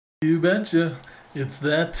You betcha. It's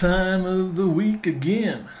that time of the week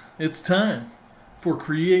again. It's time for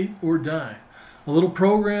Create or Die, a little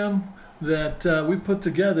program that we put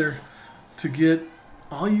together to get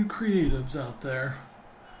all you creatives out there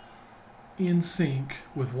in sync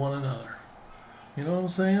with one another. You know what I'm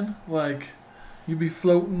saying? Like, you be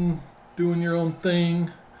floating, doing your own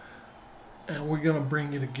thing, and we're going to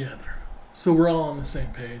bring you together. So we're all on the same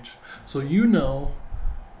page. So you know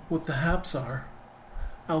what the haps are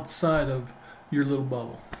outside of your little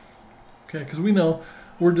bubble. Okay, because we know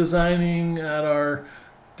we're designing at our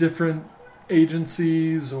different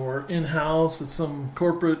agencies or in-house at some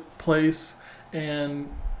corporate place, and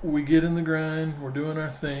we get in the grind, we're doing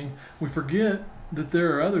our thing. We forget that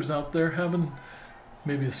there are others out there having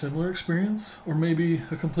maybe a similar experience or maybe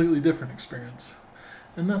a completely different experience.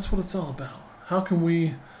 And that's what it's all about. How can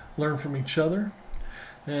we learn from each other?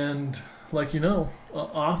 And like you know,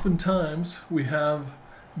 oftentimes we have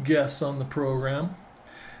guests on the program,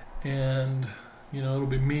 and you know, it'll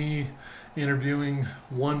be me interviewing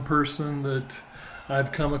one person that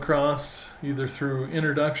I've come across either through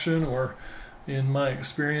introduction or in my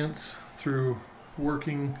experience through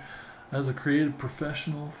working as a creative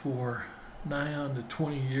professional for nigh on to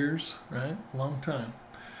 20 years, right? A long time.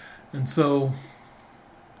 And so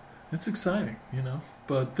it's exciting, you know,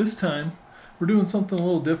 but this time we're doing something a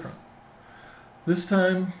little different. This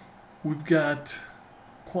time we've got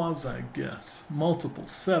quasi-guests, multiple,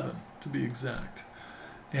 7 to be exact.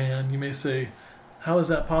 And you may say, how is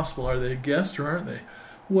that possible? Are they a guest or aren't they?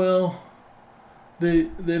 Well, they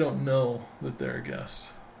don't know that they're a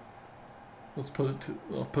guest. I'll put it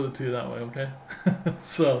to you that way, okay?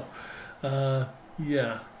 So,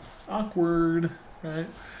 yeah, awkward, right?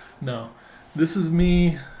 No, this is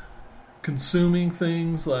me consuming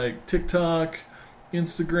things like TikTok,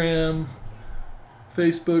 Instagram,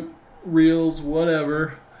 Facebook, Reels,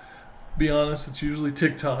 whatever. Be honest, it's usually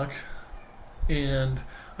TikTok. And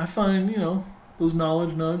I find, you know, those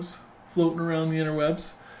knowledge nugs floating around the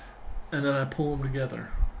interwebs, and then I pull them together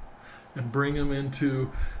and bring them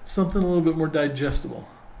into something a little bit more digestible.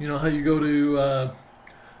 You know how you go to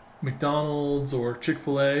McDonald's or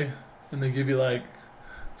Chick-fil-A and they give you like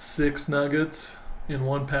 6 nuggets in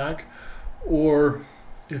one pack? Or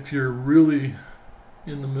if you're really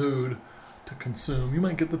in the mood to consume, you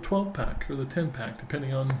might get the 12-pack or the 10-pack,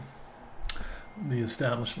 depending on the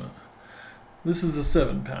establishment. This is a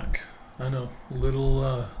 7-pack. I know, a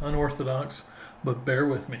little unorthodox, but bear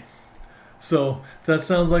with me. So if that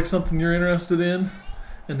sounds like something you're interested in,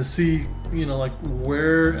 and to see, you know, like,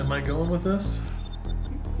 where am I going with this,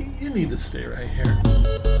 you need to stay right here.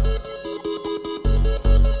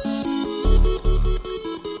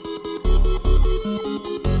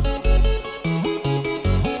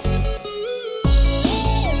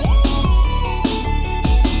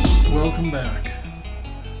 Welcome back.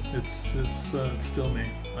 It's still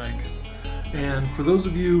me, Mike. And for those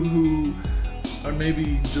of you who are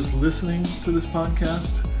maybe just listening to this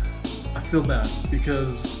podcast, I feel bad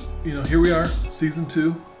because, you know, here we are, season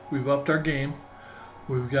 2. We've upped our game.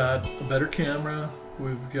 We've got a better camera.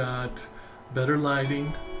 We've got better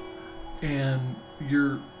lighting. And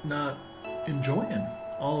you're not enjoying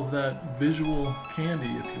all of that visual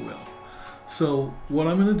candy, if you will. So what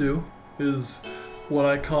I'm going to do is what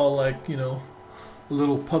I call, like, you know, a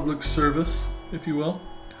little public service, if you will.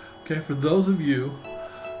 Okay, for those of you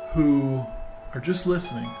who are just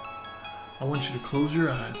listening, I want you to close your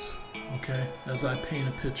eyes, okay, as I paint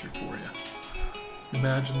a picture for you.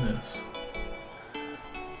 Imagine this.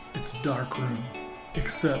 It's a dark room,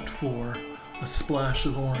 except for a splash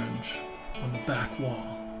of orange on the back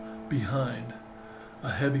wall, behind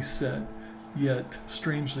a heavy-set, yet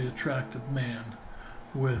strangely attractive man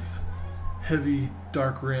with heavy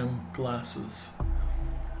dark rim glasses.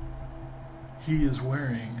 He is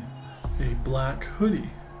wearing a black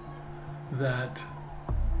hoodie that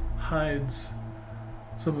hides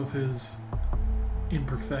some of his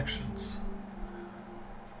imperfections.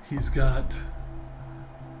 He's got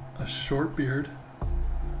a short beard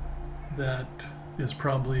that is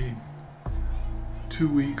probably 2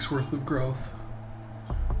 weeks worth of growth,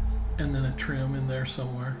 and then a trim in there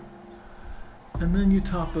somewhere. And then you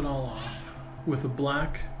top it all off with a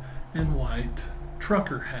black and white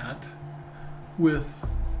trucker hat with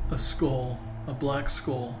a skull, a black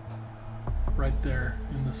skull, right there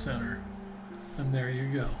in the center. And there you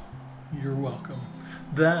go. You're welcome.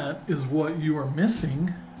 That is what you are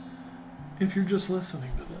missing if you're just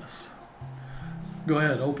listening to this. Go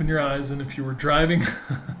ahead, open your eyes, and if you were driving,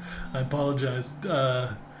 I apologize.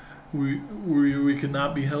 We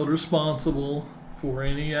cannot be held responsible for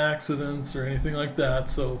any accidents or anything like that,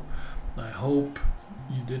 so I hope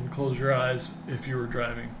you didn't close your eyes if you were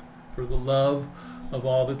driving. For the love of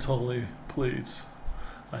all that's holy, please.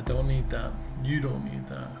 I don't need that. You don't need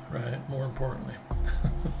that, right? More importantly.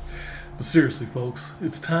 But seriously, folks,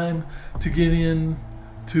 it's time to get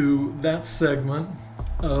into that segment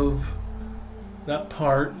of that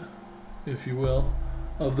part, if you will,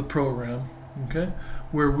 of the program, okay,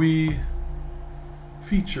 where we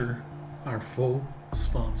feature our faux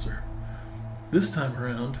sponsor. This time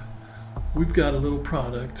around, we've got a little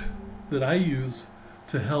product that I use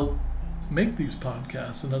to help make these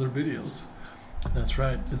podcasts and other videos. That's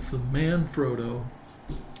right, it's the Manfrotto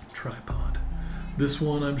tripod. This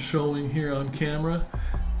one I'm showing here on camera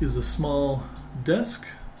is a small desk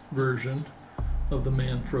version of the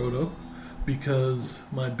Manfrotto because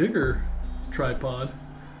my bigger tripod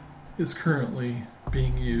is currently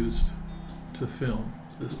being used to film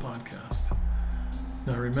this podcast.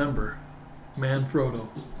 Now remember, Manfrotto.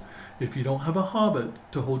 If you don't have a Hobbit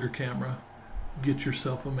to hold your camera, get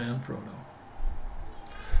yourself a Manfrotto.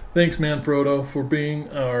 Thanks, Manfrotto, for being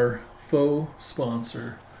our faux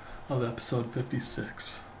sponsor of episode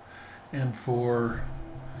 56 and for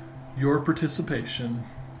your participation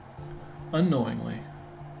unknowingly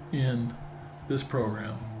in this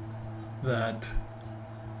program that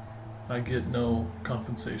I get no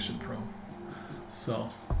compensation from. So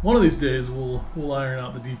one of these days we'll iron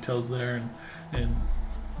out the details there and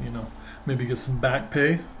maybe get some back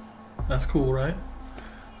pay. That's cool, right?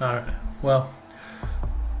 All right. Well,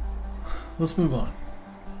 let's move on.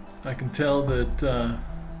 I can tell that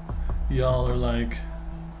y'all are like,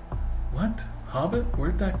 what? Hobbit?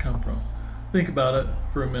 Where'd that come from? Think about it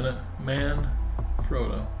for a minute.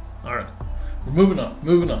 Manfrotto. All right. We're moving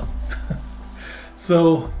on.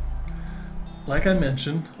 So, like I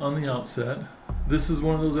mentioned on the outset, this is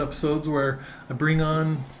one of those episodes where I bring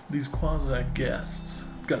on these quasi-guests.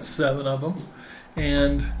 I've got 7 of them.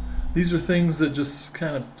 And these are things that just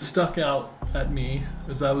kind of stuck out at me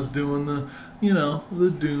as I was doing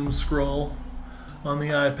the doom scroll on the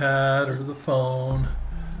iPad or the phone.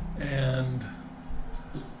 And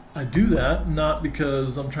I do that not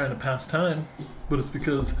because I'm trying to pass time, but it's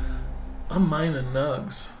because I'm mining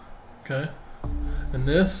nugs. Okay? And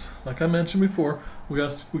this, like I mentioned before, we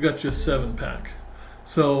got you a 7-pack.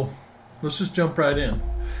 So let's just jump right in.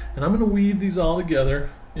 And I'm going to weave these all together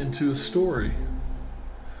into a story.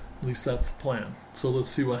 At least that's the plan. So let's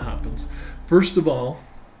see what happens. First of all,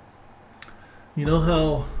 you know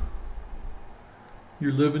how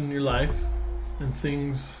you're living your life and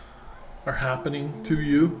things are happening to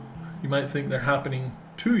you? You might think they're happening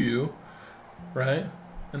to you, right?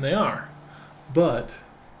 And they are. But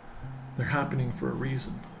they're happening for a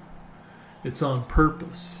reason. It's on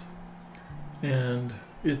purpose. And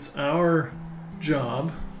it's our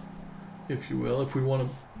job, if you will, if we want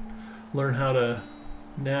to learn how to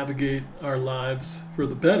navigate our lives for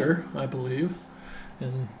the better, I believe,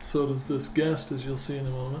 and so does this guest, as you'll see in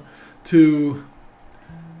a moment, to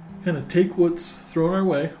kind of take what's thrown our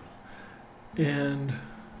way and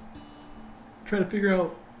try to figure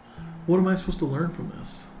out, what am I supposed to learn from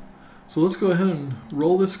this? So let's go ahead and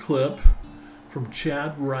roll this clip from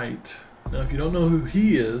Chad Wright. Now, if you don't know who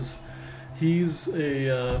he is, he's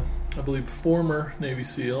a, I believe, former Navy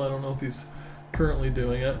SEAL. I don't know if he's currently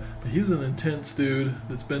doing it, but he's an intense dude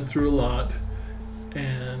that's been through a lot,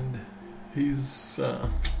 and he's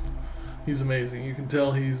amazing. You can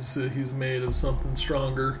tell he's made of something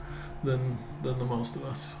stronger than the most of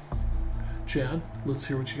us. Chad, let's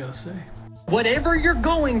hear what you got to say. Whatever you're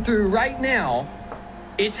going through right now,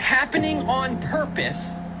 it's happening on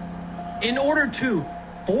purpose in order to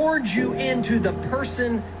forge you into the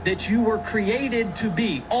person that you were created to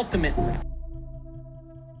be, ultimately.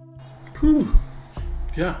 Whew.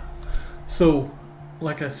 Yeah. So,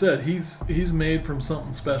 like I said, he's made from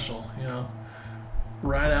something special,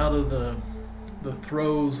 right out of the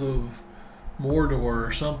throes of Mordor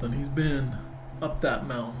or something. He's been up that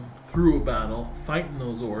mountain, through a battle, fighting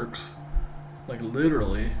those orcs, like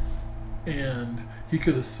literally, and he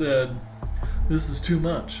could have said, this is too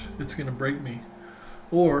much, it's going to break me.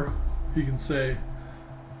 Or he can say,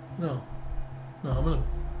 no, I'm going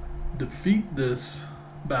to defeat this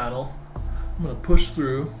battle. I'm going to push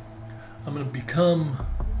through. I'm going to become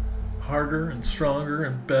harder and stronger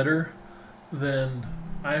and better than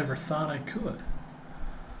I ever thought I could.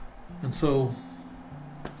 And so,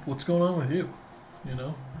 what's going on with you?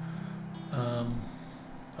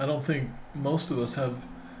 I don't think most of us have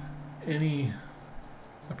any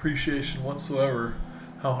appreciation whatsoever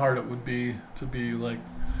how hard it would be to be like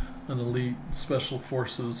an elite special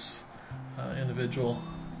forces individual,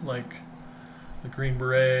 like a Green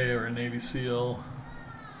Beret or a Navy SEAL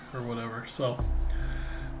or whatever. So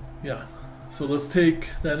Yeah. So let's take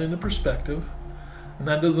that into perspective. And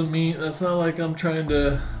that doesn't mean, that's not like I'm trying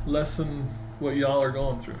to lessen what y'all are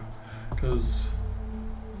going through. Because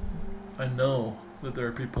I know that there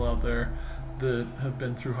are people out there that have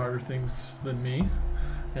been through harder things than me.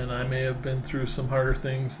 And I may have been through some harder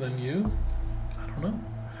things than you. I don't know.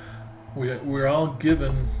 We're all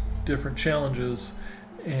given different challenges.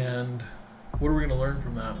 And what are we going to learn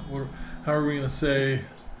from that? How are we going to say,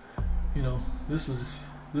 you know, this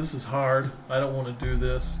is hard. I don't want to do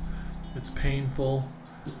this. It's painful.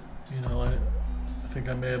 You know, I think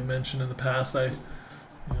I may have mentioned in the past I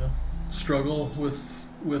struggle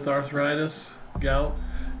with arthritis, gout,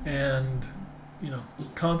 and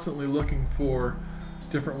constantly looking for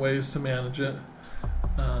different ways to manage it.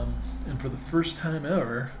 And for the first time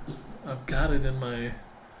ever, I've got it in my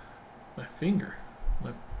finger,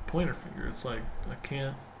 my pointer finger. It's like I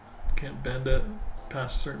can't bend it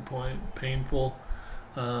past a certain point. Painful.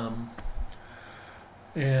 And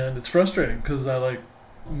it's frustrating because I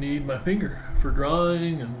need my finger for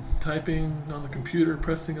drawing and typing on the computer,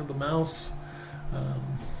 pressing of the mouse,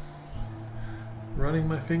 running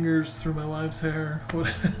my fingers through my wife's hair.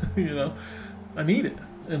 I need it,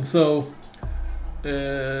 and so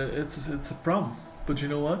it's a problem. But you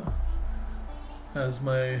know what? As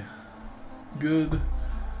my good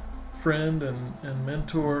friend and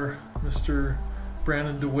mentor, Mr.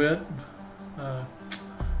 Brandon DeWitt,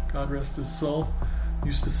 God rest his soul,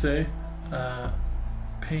 used to say,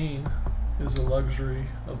 pain is a luxury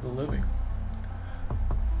of the living.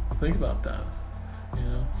 Think about that.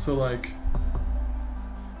 So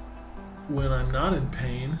when I'm not in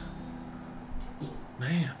pain,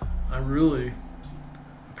 man, I really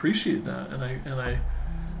appreciate that, and I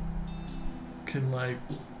can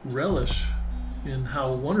relish in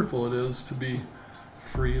how wonderful it is to be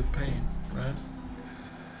free of pain, right?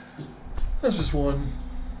 That's just one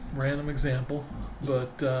random example,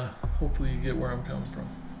 but hopefully you get where I'm coming from.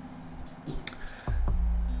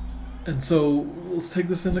 And so let's take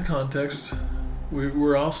this into context.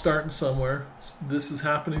 We're all starting somewhere. This is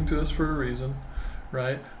happening to us for a reason,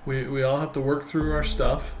 right? We all have to work through our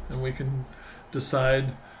stuff, and we can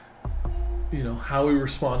decide, how we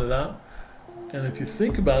respond to that. And if you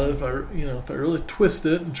think about it, if I really twist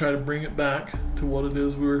it and try to bring it back to what it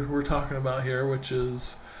is we're talking about here, which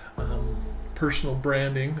is personal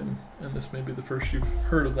branding, and this may be the first you've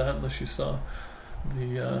heard of that, unless you saw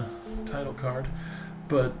the title card,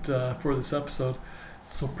 but for this episode.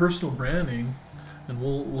 So personal branding, and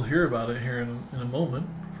we'll hear about it here in a moment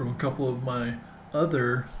from a couple of my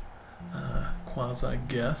other quasi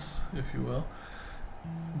guests, if you will.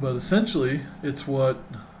 But essentially, it's what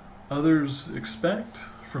others expect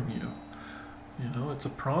from you. It's a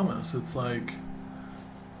promise. It's like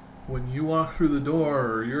when you walk through the door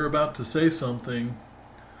or you're about to say something,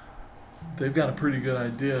 they've got a pretty good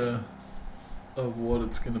idea of what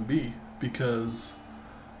it's going to be, because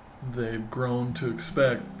they've grown to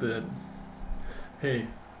expect that, hey,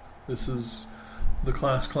 this is the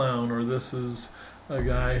class clown, or this is a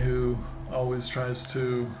guy who always tries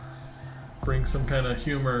to bring some kind of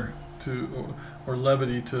humor to or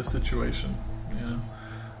levity to a situation.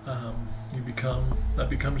 That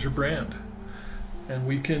becomes your brand, and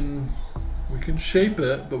we can shape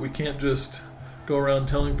it, but we can't just go around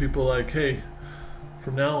telling people hey,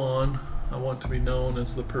 from now on I want to be known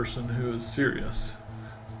as the person who is serious.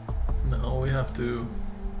 No, we have to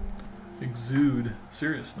exude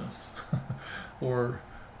seriousness or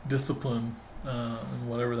discipline, and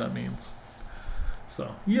whatever that means.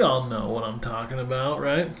 So you all know what I'm talking about,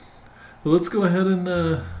 right? Well, let's go ahead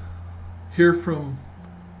and hear from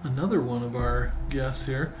another one of our guests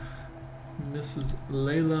here, Mrs.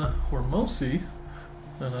 Leila Hormozi,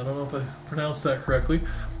 and I don't know if I pronounced that correctly,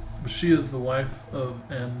 but she is the wife of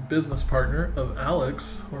and business partner of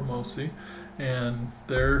Alex Hormozi, and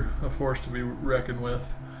they're a force to be reckoned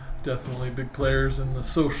with. Definitely big players in the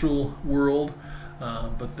social world,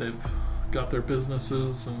 but they've got their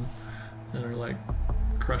businesses and are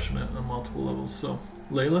crushing it on multiple levels. So,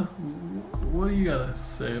 Leila, what do you got to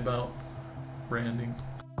say about branding?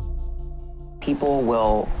 People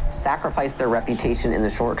will sacrifice their reputation in the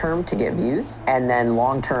short term to get views, and then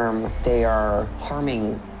long term they are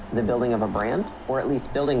harming the building of a brand, or at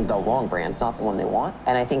least building the wrong brand, not the one they want.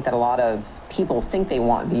 And I think that a lot of people think they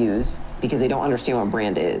want views because they don't understand what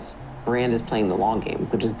brand is. Brand is playing the long game,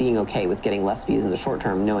 which is being okay with getting less views in the short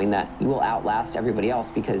term, knowing that you will outlast everybody else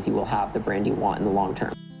because you will have the brand you want in the long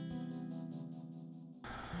term.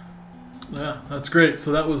 Yeah, that's great.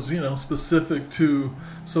 So that was, specific to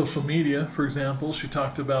social media, for example. She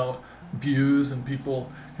talked about views and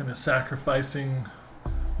people kind of sacrificing,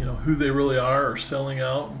 who they really are, or selling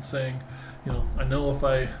out and saying, I know if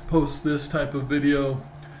I post this type of video,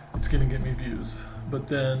 it's going to get me views. But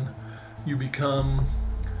then you become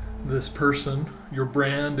this person. Your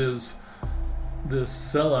brand is this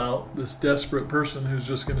sellout, this desperate person who's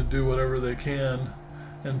just going to do whatever they can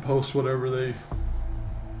and post whatever they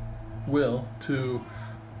will to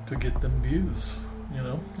get them views,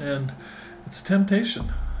 and it's a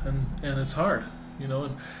temptation, and it's hard,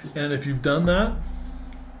 and if you've done that,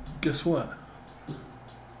 guess what?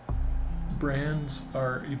 Brands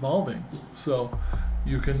are evolving, so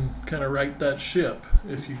you can kind of right that ship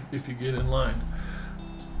if you get in line.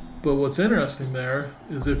 But what's interesting there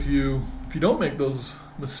is if you don't make those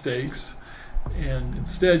mistakes, and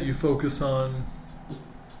instead you focus on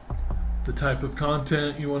the type of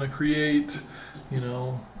content you want to create,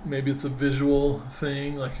 maybe it's a visual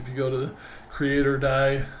thing. Like if you go to the Create or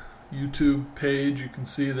Die YouTube page, you can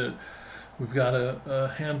see that we've got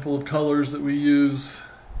a handful of colors that we use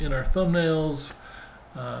in our thumbnails.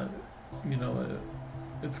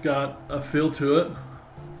 It's got a feel to it.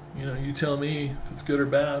 You tell me if it's good or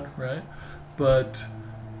bad, right? But,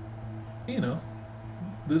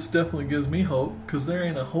 this definitely gives me hope, because there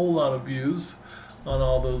ain't a whole lot of views on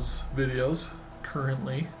all those videos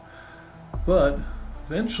currently. But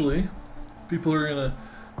eventually, people are going to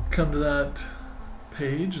come to that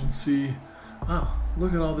page and see, wow,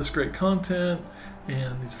 look at all this great content,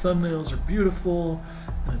 and these thumbnails are beautiful,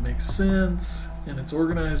 and it makes sense, and it's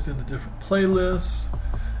organized into different playlists,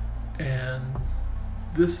 and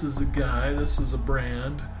this is a guy, this is a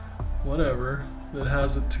brand, whatever, that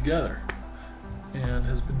has it together and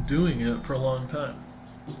has been doing it for a long time.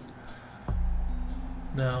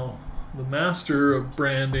 Now, the master of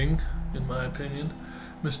branding, in my opinion,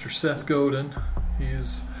 Mr. Seth Godin,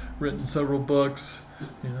 he's written several books,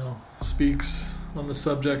 speaks on the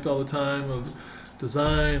subject all the time of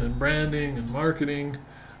design and branding and marketing.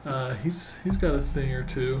 He's got a thing or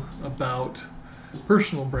two about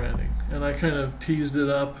personal branding, and I kind of teased it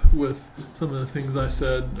up with some of the things I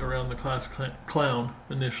said around the class clown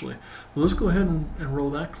initially. But let's go ahead and roll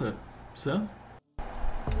that clip. Seth?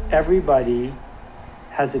 Everybody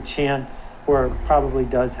has a chance, or probably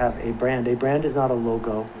does have a brand. A brand is not a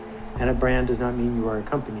logo, and a brand does not mean you are a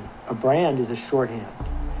company. A brand is a shorthand.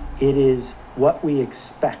 It is what we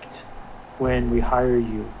expect when we hire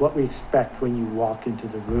you, what we expect when you walk into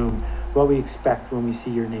the room, what we expect when we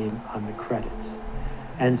see your name on the credits.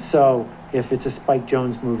 And so if it's a Spike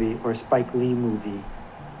Jonze movie or a Spike Lee movie,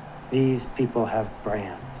 these people have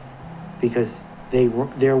brands because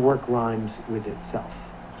their work rhymes with itself.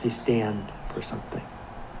 They stand for something.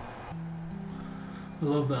 I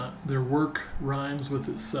love that. Their work rhymes with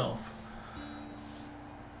itself.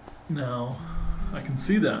 Now, I can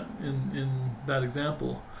see that in that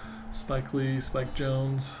example. Spike Lee, Spike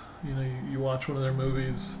Jonze, you watch one of their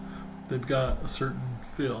movies, they've got a certain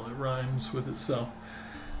feel. It rhymes with itself.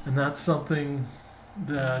 And that's something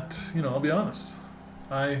that, I'll be honest,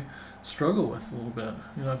 I struggle with a little bit.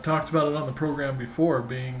 I've talked about it on the program before,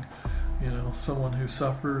 being, someone who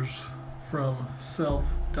suffers from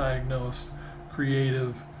self-diagnosed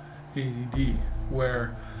creative ADD,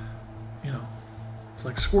 where, it's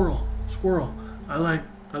like squirrel. I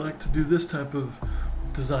like to do this type of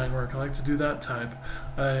design work. I like to do that type.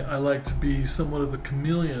 I like to be somewhat of a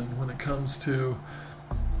chameleon when it comes to,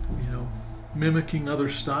 mimicking other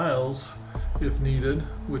styles if needed,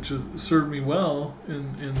 which has served me well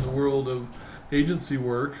in the world of agency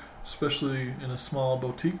work, especially in a small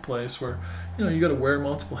boutique place where, you got to wear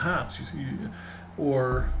multiple hats,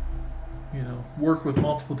 or work with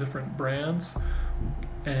multiple different brands,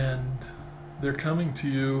 and they're coming to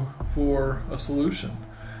you for a solution.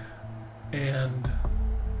 And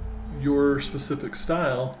your specific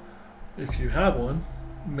style, if you have one,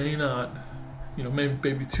 may not,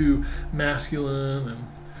 maybe too masculine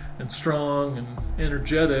and strong and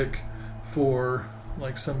energetic for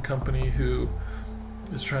like some company who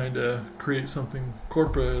is trying to create something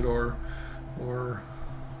corporate or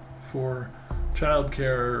for childcare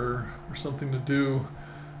or something to do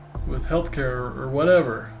with healthcare or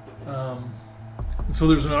whatever. And so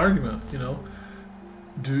there's an argument,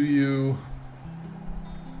 do you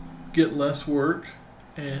get less work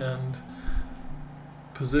and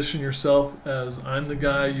position yourself as I'm the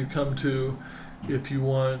guy you come to if you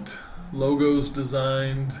want logos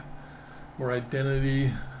designed or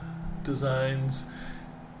identity designs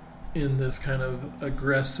in this kind of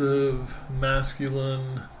aggressive,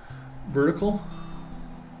 masculine vertical?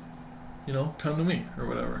 Come to me or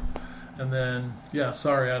whatever. And then,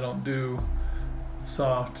 sorry, I don't do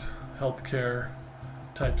soft healthcare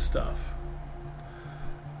type stuff.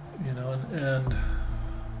 And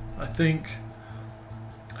I think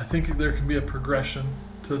there can be a progression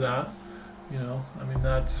to that. You know, I mean,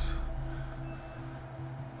 I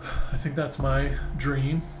think that's my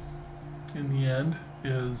dream in the end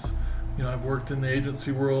is, you know, I've worked in the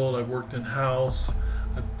agency world, I've worked in house,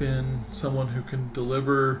 I've been someone who can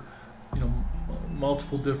deliver, you know,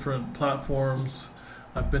 multiple different platforms.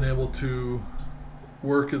 I've been able to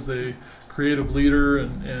work as a creative leader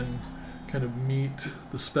and kind of meet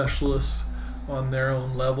the specialists on their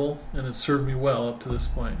own level, and it's served me well up to this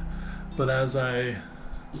point. But as I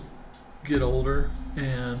get older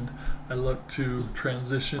and I look to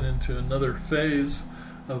transition into another phase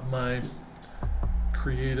of my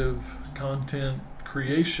creative content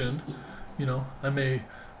creation, you know, I may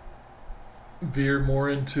veer more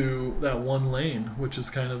into that one lane, which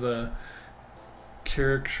is kind of a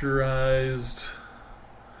characterized,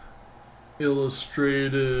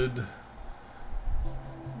 illustrated,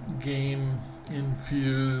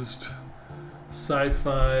 game-infused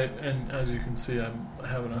sci-fi, and as you can see, I'm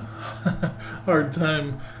having a hard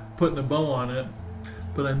time putting a bow on it,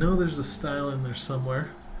 but I know there's a style in there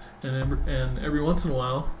somewhere, and every once in a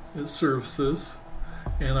while it surfaces,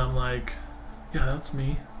 and I'm like, yeah, that's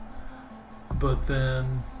me. But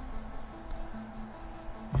then,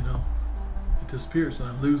 you know, it disappears and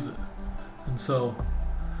I lose it. And so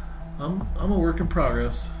I'm a work in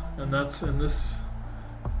progress, and this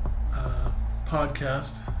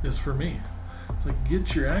podcast is for me. It's like,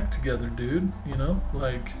 get your act together, dude. You know,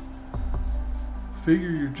 like, figure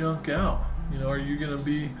your junk out. You know, are you gonna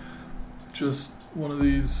be just one of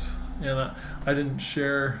these? And I didn't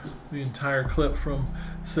share the entire clip from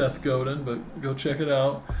Seth Godin, but go check it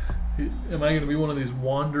out. Am I going to be one of these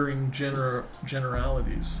wandering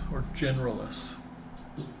generalities or generalists?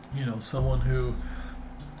 You know, someone who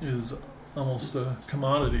is almost a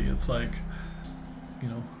commodity. It's like, you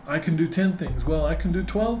know, I can do 10 things. Well, I can do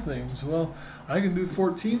 12 things. Well, I can do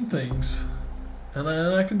 14 things. And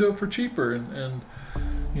I can do it for cheaper. And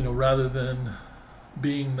you know, rather than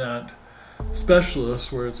being that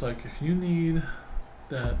specialist where it's like, if you need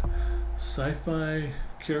that sci-fi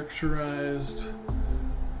characterized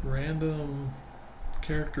random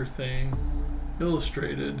character thing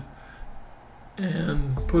illustrated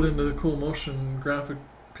and put into the cool motion graphic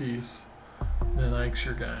piece, then Ike's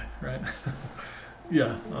your guy, right?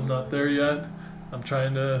 Yeah, I'm not there yet. I'm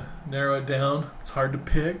trying to narrow it down. It's hard to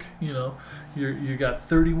pick, you know. You got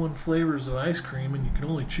 31 flavors of ice cream and you can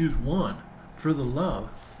only choose one for the love,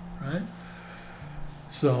 right?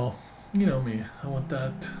 So, you know me, I want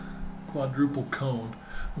that quadruple cone.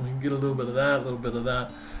 We can get a little bit of that, a little bit of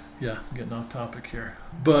that. Yeah, I'm getting off topic here.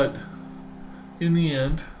 But in the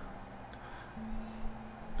end,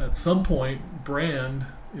 at some point, brand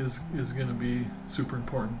is going to be super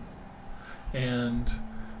important. And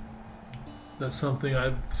that's something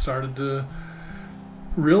I've started to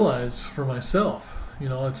realize for myself. You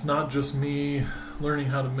know, it's not just me learning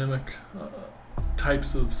how to mimic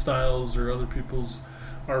types of styles or other people's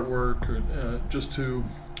artwork or just to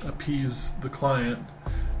appease the client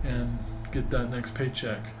and get that next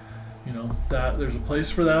paycheck. You know, that there's a place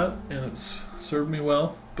for that, and it's served me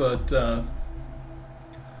well, but I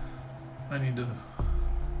need to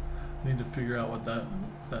figure out what that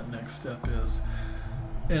next step is.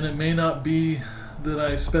 And it may not be that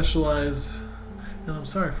I specialize, and I'm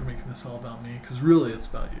sorry for making this all about me, because really it's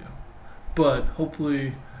about you. But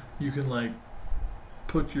hopefully you can like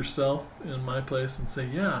put yourself in my place and say,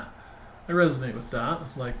 yeah, I resonate with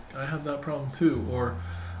that. Like, I have that problem too, or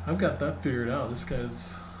I've got that figured out. This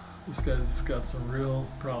guy's got some real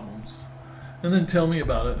problems. And then tell me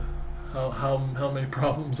about it. How many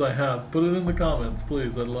problems I have. Put it in the comments,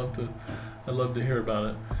 please. I'd love to hear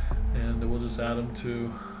about it. And we'll just add them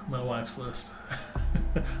to my wife's list.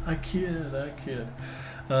 I kid.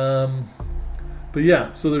 But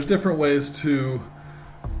yeah, so there's different ways to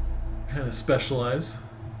kind of specialize.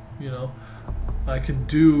 You know, I can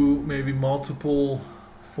do maybe multiple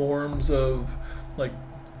forms of, like,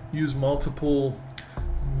 use multiple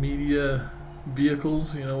media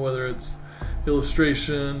vehicles, you know, whether it's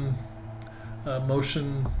illustration,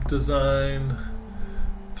 motion design,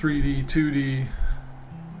 3D, 2D,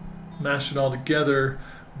 mash it all together,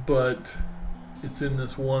 but it's in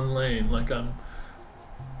this one lane. Like, I'm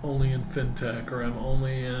only in fintech, or I'm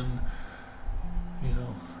only in, you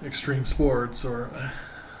know, extreme sports, or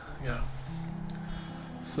yeah.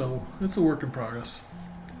 So it's a work in progress.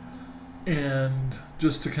 And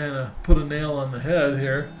just to kind of put a nail on the head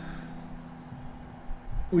here,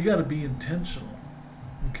 we got to be intentional,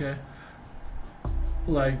 okay?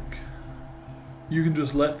 Like, you can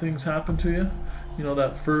just let things happen to you. You know,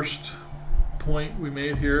 that first point we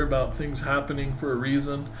made here about things happening for a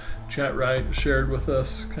reason. Chat Wright shared with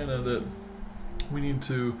us kind of that we need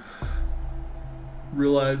to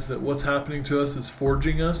realize that what's happening to us is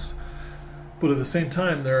forging us, but at the same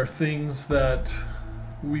time there are things that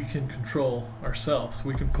we can control ourselves.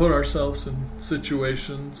 We can put ourselves in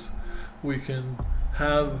situations, we can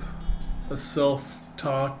have a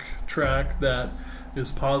self-talk track that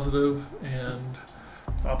is positive and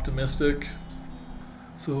optimistic.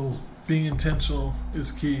 So being intentional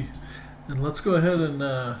is key. And let's go ahead and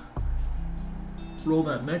roll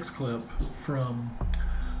that next clip from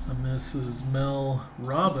Mrs. Mel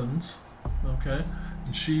Robbins. Okay,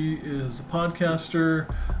 and she is a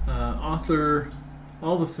podcaster, author,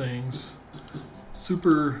 all the things.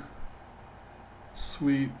 Super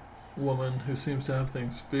sweet woman who seems to have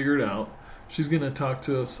things figured out. She's going to talk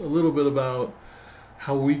to us a little bit about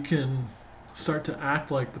how we can start to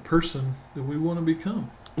act like the person that we want to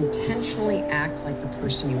become. Intentionally act like the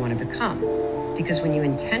person you want to become. Because when you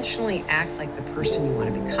intentionally act like the person you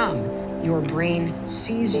want to become, your brain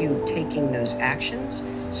sees you taking those actions,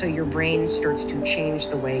 so your brain starts to change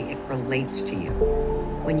the way it relates to you.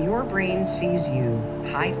 When your brain sees you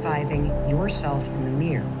high-fiving yourself in the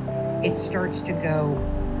mirror, it starts to go,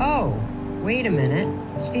 oh, wait a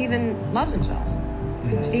minute, Stephen loves himself.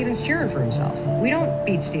 Stephen's cheering for himself. We don't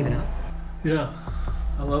beat Stephen up. Yeah,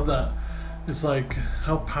 I love that. It's like,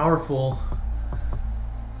 how powerful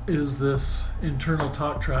is this internal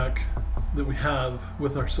talk track that we have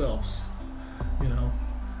with ourselves? You know,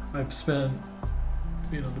 I've spent,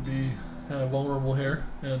 to be kind of vulnerable here,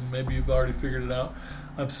 and maybe you've already figured it out,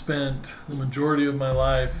 I've spent the majority of my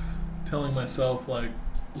life telling myself, like,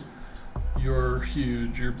 you're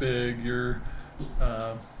huge, you're big, you're,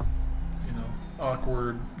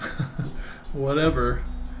 awkward, whatever,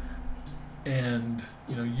 and,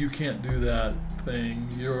 you can't do that thing,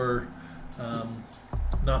 you're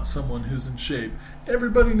not someone who's in shape.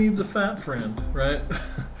 Everybody needs a fat friend, right?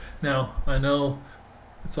 Now, I know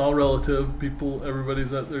it's all relative.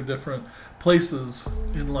 Everybody's at their different places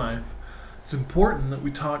in life. It's important that we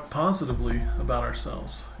talk positively about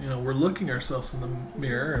ourselves. We're looking ourselves in the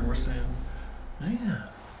mirror and we're saying, man,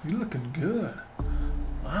 you're looking good.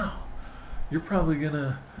 Wow. You're probably going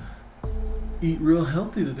to eat real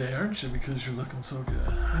healthy today, aren't you? Because you're looking so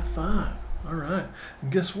good. High five. All right.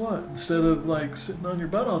 And guess what? Instead of sitting on your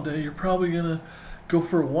butt all day, you're probably going to go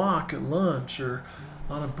for a walk at lunch or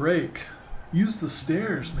on a break. Use the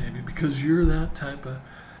stairs maybe, because you're that type of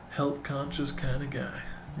health conscious kind of guy,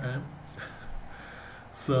 right?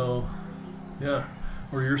 So, yeah.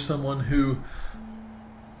 Or you're someone who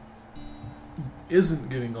isn't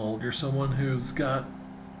getting old. You're someone who's got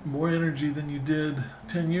more energy than you did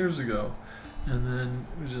 10 years ago. And then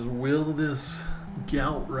just will this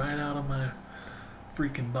gout right out of my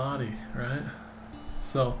freaking body, right?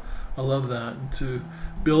 So I love that. And to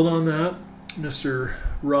build on that, Mr.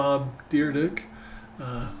 Rob Dyrdek,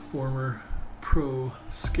 former pro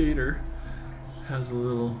skater, has a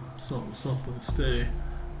little something to say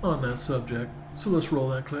on that subject. So let's roll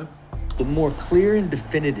that clip. The more clear and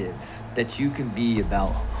definitive that you can be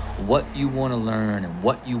about what you want to learn and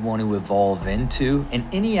what you want to evolve into in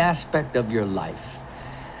any aspect of your life,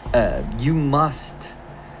 you must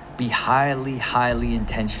be highly, highly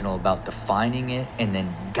intentional about defining it and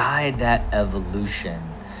then guide that evolution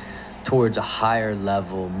towards a higher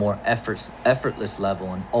level, more effortless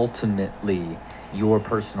level, and ultimately your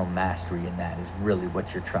personal mastery in that is really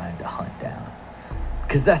what you're trying to hunt down.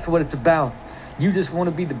 Because that's what it's about. You just want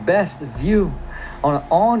to be the best of you on an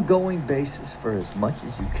ongoing basis for as much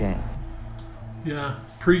as you can. Yeah,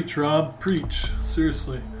 preach, Rob, preach.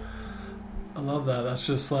 Seriously. I love that. That's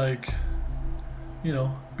just like,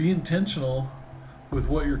 be intentional with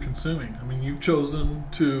what you're consuming. I mean, you've chosen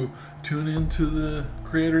to tune into the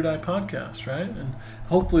Create or Die podcast, right? And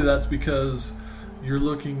hopefully that's because you're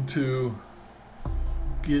looking to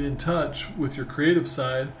get in touch with your creative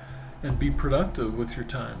side and be productive with your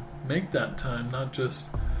time. Make that time, not just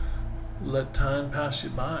let time pass you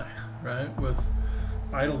by, right? With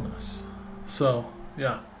idleness. So,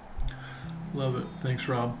 yeah. Love it. Thanks,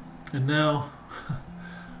 Rob. And now,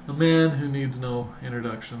 a man who needs no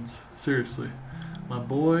introductions. Seriously. My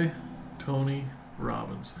boy, Tony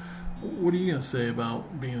Robbins. What are you going to say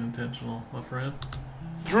about being intentional, my friend?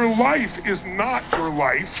 Your life is not your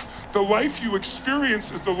life. The life you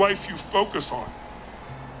experience is the life you focus on.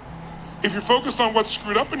 If you're focused on what's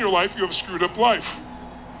screwed up in your life, you have a screwed up life.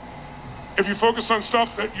 If you focus on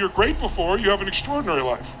stuff that you're grateful for, you have an extraordinary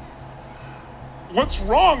life. What's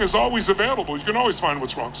wrong is always available. You can always find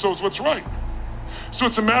what's wrong. So is what's right. So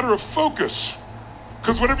it's a matter of focus.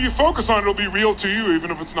 Because whatever you focus on, it'll be real to you,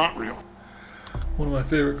 even if it's not real. one of my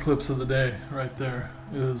favorite clips of the day right there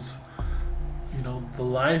is, the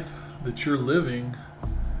life that you're living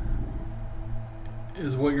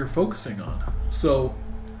is what you're focusing on. So,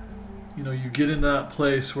 you get into that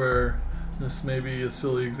place where, this may be a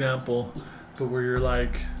silly example, but where you're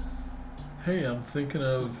like, hey, I'm thinking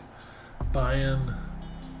of buying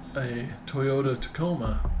a Toyota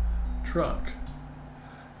Tacoma truck,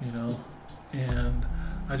 and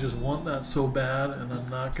I just want that so bad, and I'm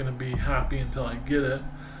not going to be happy until I get it.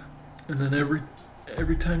 And then every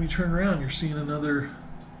time you turn around, you're seeing another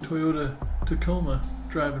Toyota Tacoma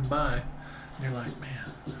driving by, and you're like,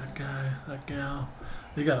 man, that guy, that gal,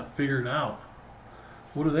 they got it figured out.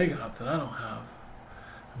 What do they got that I don't have?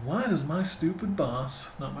 And why does my stupid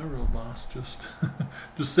boss, not my real boss, just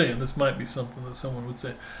saying, this might be something that someone would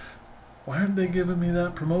say, why aren't they giving me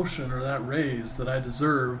that promotion or that raise that I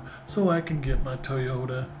deserve so I can get my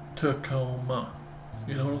Toyota Tacoma?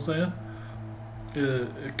 You know what I'm saying?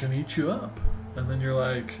 It can eat you up. And then you're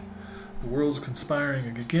like, the world's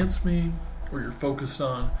conspiring against me, or you're focused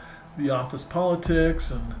on the office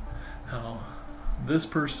politics and how this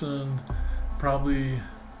person probably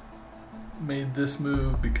made this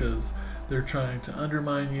move because they're trying to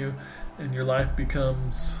undermine you, and your life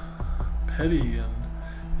becomes petty and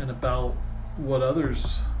about what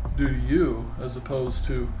others do to you as opposed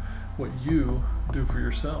to what you do for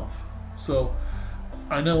yourself. So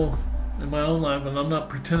I know in my own life, and I'm not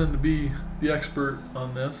pretending to be the expert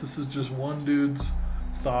on this is just one dude's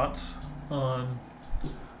thoughts on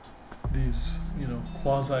these,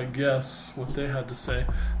 quasi guests, what they had to say.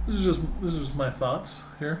 This is my thoughts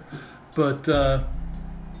here. But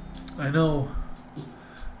I know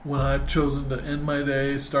when I've chosen to end my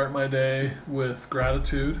day, start my day with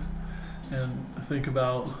gratitude, and think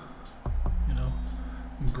about,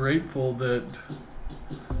 I'm grateful that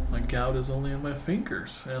my gout is only in my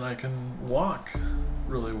fingers and I can walk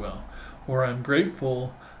really well. Or I'm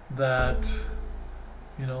grateful that,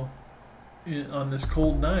 on this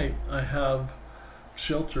cold night, I have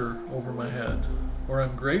shelter over my head. Or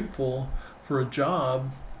I'm grateful for a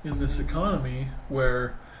job in this economy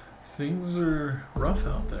where things are rough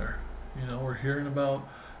out there. We're hearing about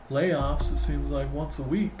layoffs, it seems like once a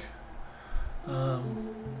week.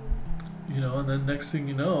 And then next thing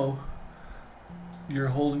you know, you're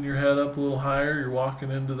holding your head up a little higher, you're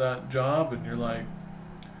walking into that job, and you're like,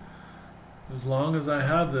 as long as I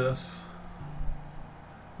have this,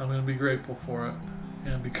 I'm going to be grateful for it.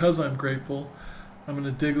 And because I'm grateful, I'm going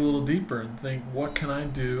to dig a little deeper and think, what can I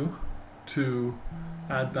do to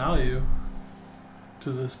add value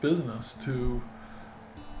to this business, to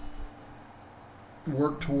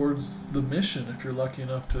work towards the mission if you're lucky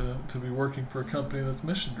enough to be working for a company that's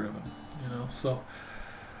mission driven. So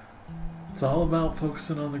it's all about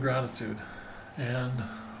focusing on the gratitude. And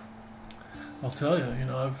I'll tell you,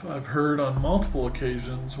 I've heard on multiple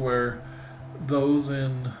occasions where those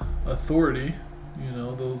in authority,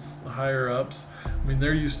 those higher ups,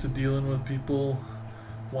 they're used to dealing with people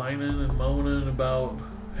whining and moaning about,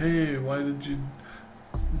 hey, why did you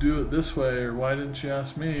do it this way, or why didn't you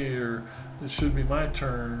ask me, or it should be my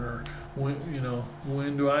turn, or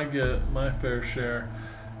when do I get my fair share?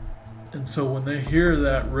 And so when they hear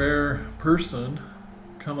that rare person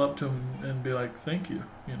come up to them and be like, thank you,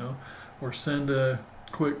 or send a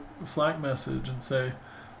quick Slack message and say,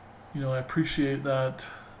 I appreciate that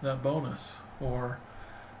bonus, or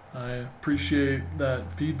I appreciate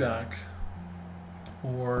that feedback,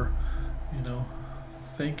 or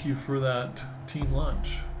thank you for that team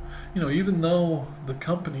lunch. Even though the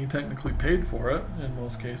company technically paid for it in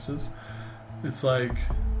most cases, it's like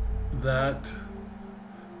that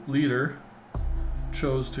leader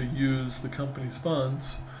chose to use the company's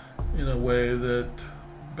funds in a way that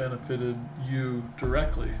benefited you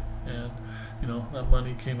directly, and that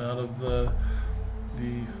money came out of the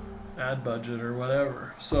ad budget or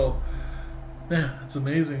whatever. So man, it's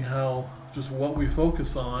amazing how just what we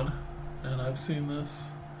focus on, and I've seen this,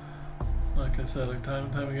 like I said, like time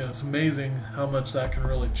and time again, it's amazing how much that can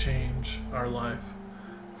really change our life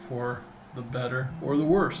for the better or the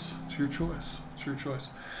worse. It's your choice. It's your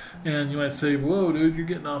choice. And you might say, whoa, dude, you're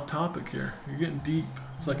getting off topic here. You're getting deep.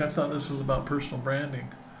 It's like I thought this was about personal branding,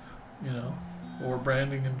 or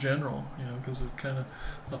branding in general, because it kind of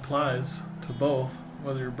applies to both,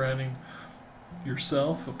 whether you're branding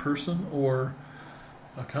yourself, a person, or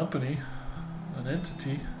a company, an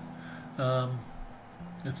entity.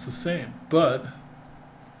 It's the same. But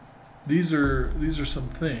these are some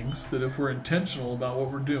things that if we're intentional about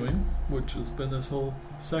what we're doing, which has been this whole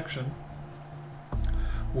section,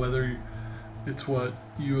 whether it's what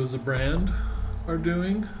you as a brand are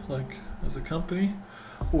doing, like as a company,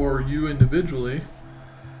 or you individually,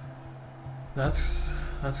 that's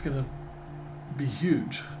going to be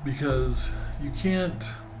huge, because you can't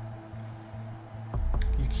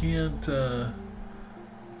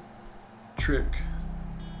trick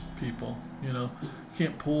people. You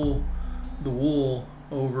can't pull the wool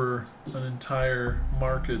over an entire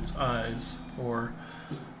market's eyes, or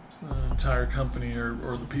an entire company, or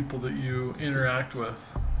the people that you interact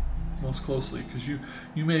with most closely, because you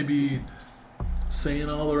may be saying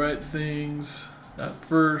all the right things at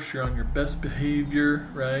first, you're on your best behavior,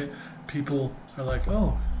 right? People are like,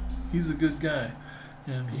 oh, he's a good guy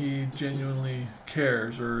and he genuinely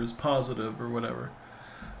cares or is positive or whatever.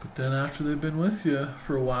 But then after they've been with you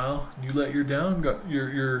for a while, you let your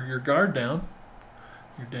guard down.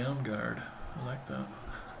 Your down guard. I like that.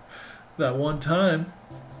 That one time,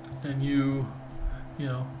 and you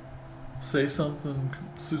say something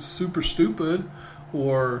super stupid,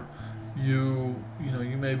 or you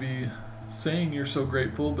may be saying you're so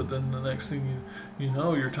grateful, but then the next thing you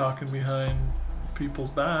know, you're talking behind people's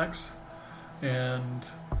backs and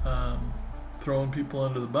throwing people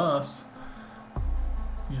under the bus.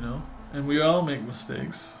 And we all make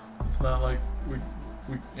mistakes. It's not like we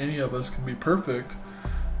any of us can be perfect,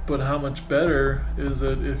 but how much better is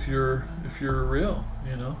it if you're real?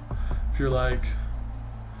 If you're like,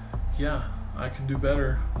 yeah, I can do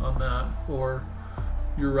better on that, or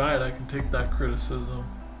you're right, I can take that criticism,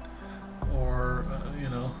 or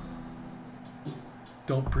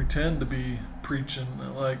don't pretend to be preaching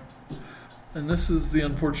like. And this is the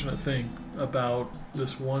unfortunate thing about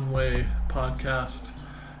this one-way podcast,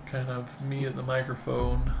 kind of me at the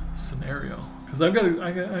microphone scenario, because I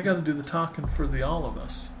got to do the talking for the all of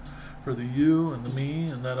us, for the you and the me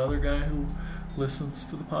and that other guy who listens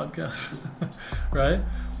to the podcast, right?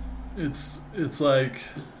 It's like,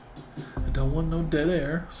 I don't want no dead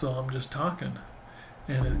air, so I'm just talking,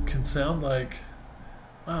 and it can sound like,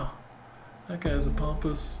 wow, that guy's a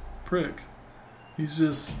pompous prick. He's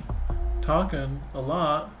just talking a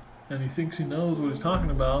lot, and he thinks he knows what he's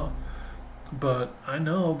talking about, but I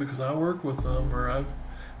know because I work with him,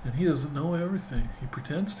 and he doesn't know everything. He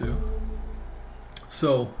pretends to.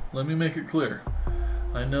 So let me make it clear.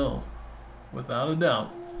 I know, without a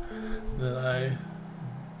doubt, that I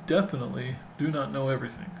definitely do not know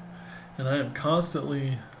everything, and I am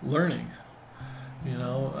constantly learning.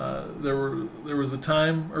 There was a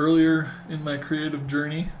time earlier in my creative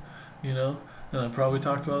journey, and I've probably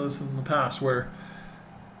talked about this in the past, where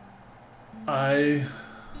I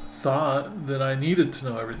thought that I needed to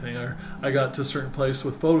know everything, or I got to a certain place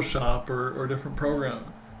with Photoshop or different program,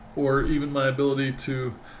 or even my ability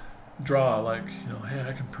to draw, like, hey,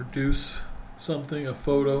 I can produce something, a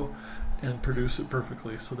photo, and produce it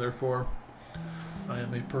perfectly, so therefore I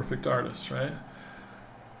am a perfect artist, right?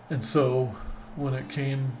 And so when it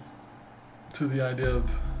came to the idea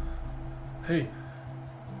of, hey,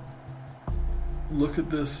 look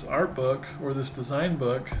at this art book or this design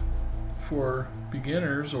book for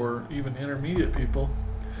beginners or even intermediate people,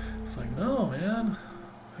 it's like, no, man,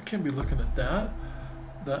 I can't be looking at that.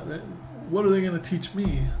 What are they going to teach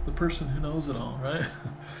me, the person who knows it all, right?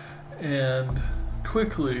 And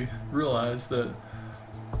quickly realize that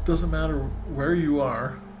it doesn't matter where you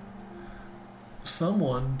are,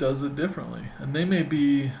 someone does it differently, and they may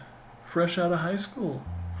be fresh out of high school,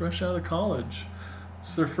 fresh out of college.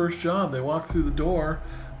 It's their first job. They walk through the door,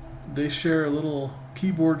 they share a little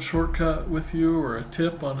keyboard shortcut with you, or a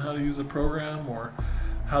tip on how to use a program, or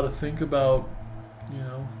how to think about,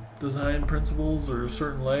 design principles or a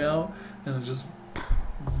certain layout, and it's just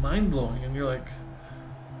mind-blowing, and you're like,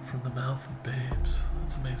 from the mouth of babes,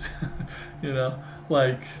 that's amazing.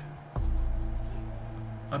 Like,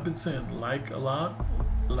 I've been saying like a lot,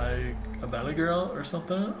 like a valley girl or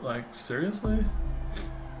something, like, seriously?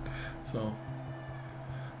 So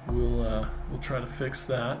we'll try to fix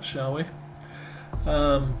that, shall we?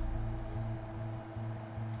 But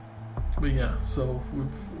yeah, so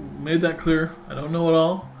we've made that clear. I don't know it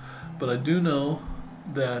all, but I do know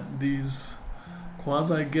that these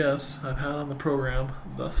quasi-guests I've had on the program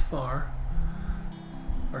thus far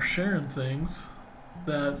are sharing things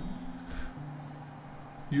that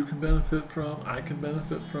you can benefit from, I can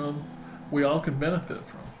benefit from, we all can benefit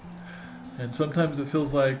from. And sometimes it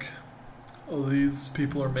feels like, oh, these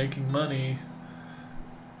people are making money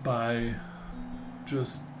by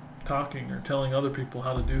just talking or telling other people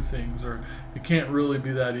how to do things, or it can't really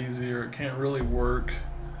be that easy, or it can't really work,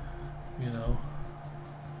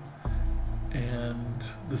 and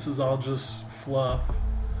this is all just fluff.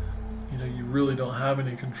 You really don't have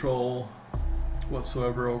any control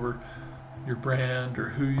whatsoever over your brand or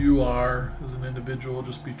who you are as an individual.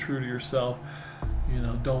 Just be true to yourself.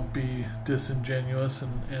 don't be disingenuous,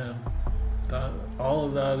 and that, all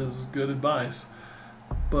of that is good advice.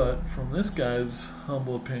 But from this guy's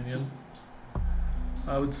humble opinion,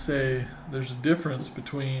 I would say there's a difference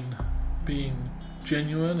between being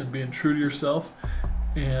genuine and being true to yourself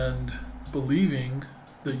and believing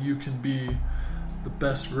that you can be the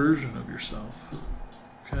best version of yourself.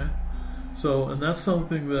 Okay? So, and that's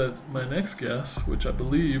something that my next guest, which I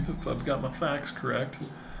believe, if I've got my facts correct,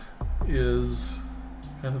 is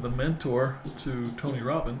kind of the mentor to Tony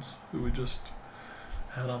Robbins, who we just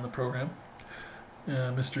had on the program,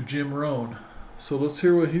 Mr. Jim Rohn. So let's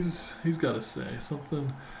hear what he's got to say.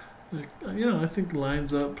 Something that, I think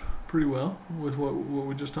lines up pretty well with what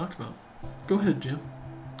we just talked about. Go ahead, Jim.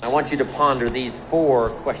 I want you to ponder these 4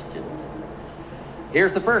 questions.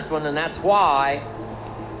 Here's the first one, and that's why.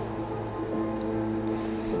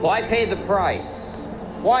 Why pay the price?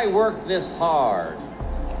 Why work this hard?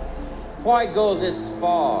 Why go this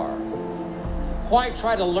far? Why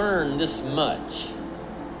try to learn this much?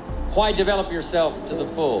 Why develop yourself to the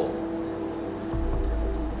full?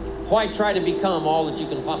 Why try to become all that you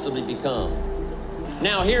can possibly become?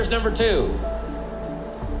 Now, here's number 2.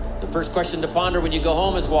 The first question to ponder when you go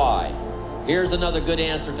home is why. Here's another good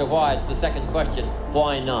answer to why. It's the second question.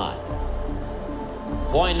 Why not?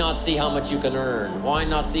 Why not see how much you can earn? Why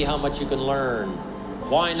not see how much you can learn?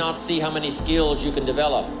 Why not see how many skills you can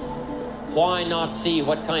develop? Why not see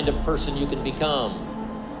what kind of person you can become?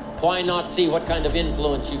 Why not see what kind of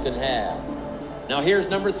influence you can have? Now here's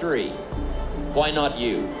number 3. Why not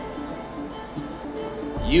you?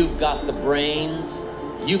 You've got the brains.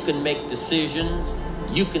 You can make decisions.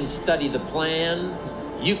 You can study the plan.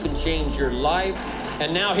 You can change your life.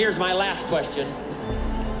 And now here's my last question.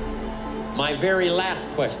 My very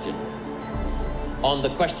last question on the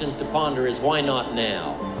questions to ponder is why not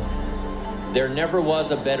now? There never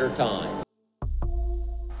was a better time.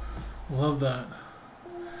 Love that.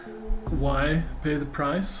 Why pay the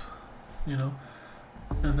price? And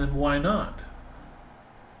then why not?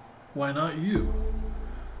 Why not you?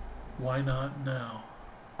 Why not now?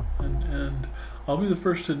 And I'll be the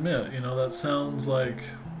first to admit, that sounds like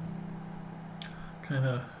kind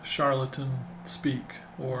of charlatan speak,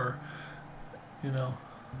 or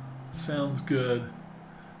sounds good,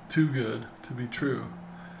 too good to be true.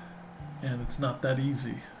 And it's not that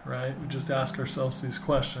easy, right? We just ask ourselves these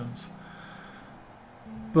questions.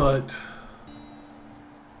 But,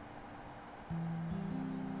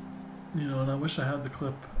 and I wish I had the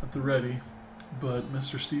clip at the ready, but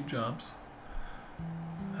Mr. Steve Jobs,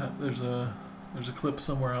 there's a clip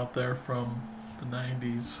somewhere out there from the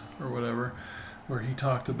 90s or whatever, where he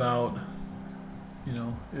talked about,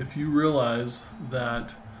 if you realize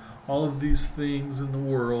that all of these things in the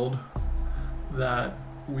world that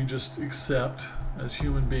we just accept as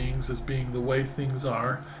human beings as being the way things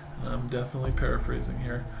are, and I'm definitely paraphrasing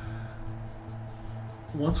here,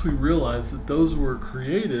 once we realize that those were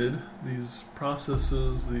created, these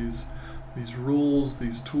processes, these rules,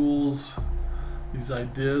 these tools, these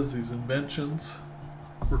ideas, these inventions,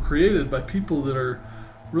 were created by people that are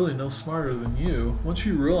really no smarter than you. Once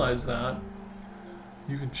you realize that,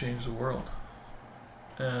 you can change the world.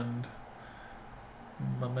 And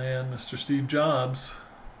my man, Mr. Steve Jobs,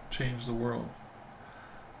 changed the world.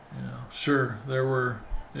 Sure,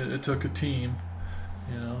 it took a team.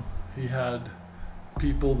 He had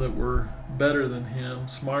people that were better than him,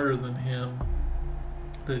 smarter than him,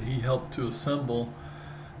 that he helped to assemble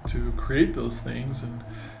to create those things, and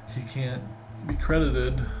he can't be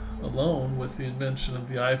credited alone with the invention of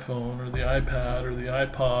the iPhone or the iPad or the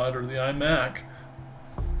iPod or the iMac.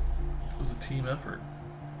 It was a team effort.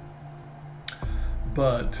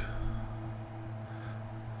 But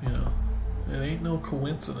it ain't no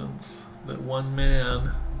coincidence that one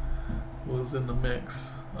man was in the mix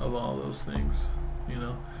of all those things.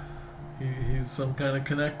 He's some kind of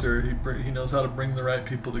connector. He knows how to bring the right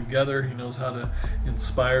people together. He knows how to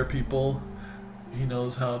inspire people. He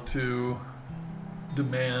knows how to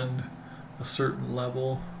demand a certain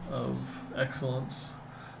level of excellence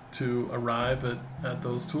to arrive at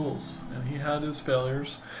those tools. And he had his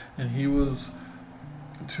failures, and he was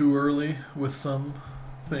too early with some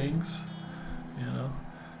things,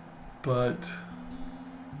 but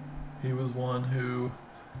he was one who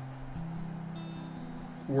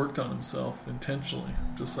worked on himself intentionally,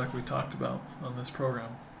 just like we talked about on this program.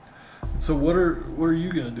 And so what are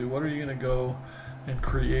you going to do? What are you going to go and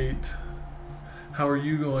create? How are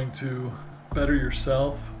you going to better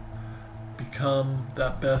yourself, become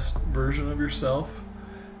that best version of yourself,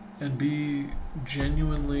 and be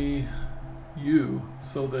genuinely you,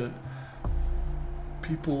 so that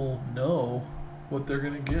people know what they're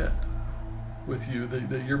going to get with you,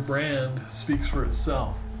 that your brand speaks for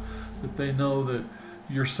itself, that they know that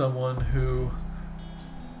you're someone who,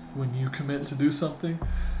 when you commit to do something,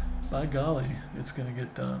 by golly, it's going to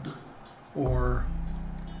get done. Or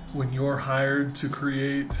when you're hired to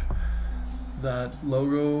create that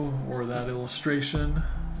logo or that illustration,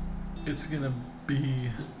 it's going to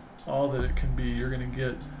be all that it can be. You're going to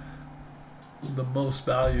get the most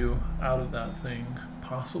value out of that thing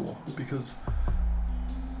possible, because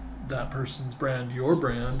that person's brand, your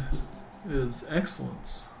brand, is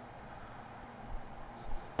excellence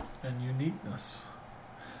and uniqueness.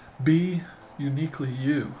 Be uniquely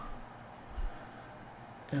you.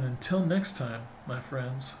 And until next time, my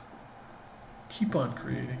friends, keep on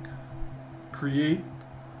creating. Create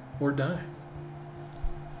or die.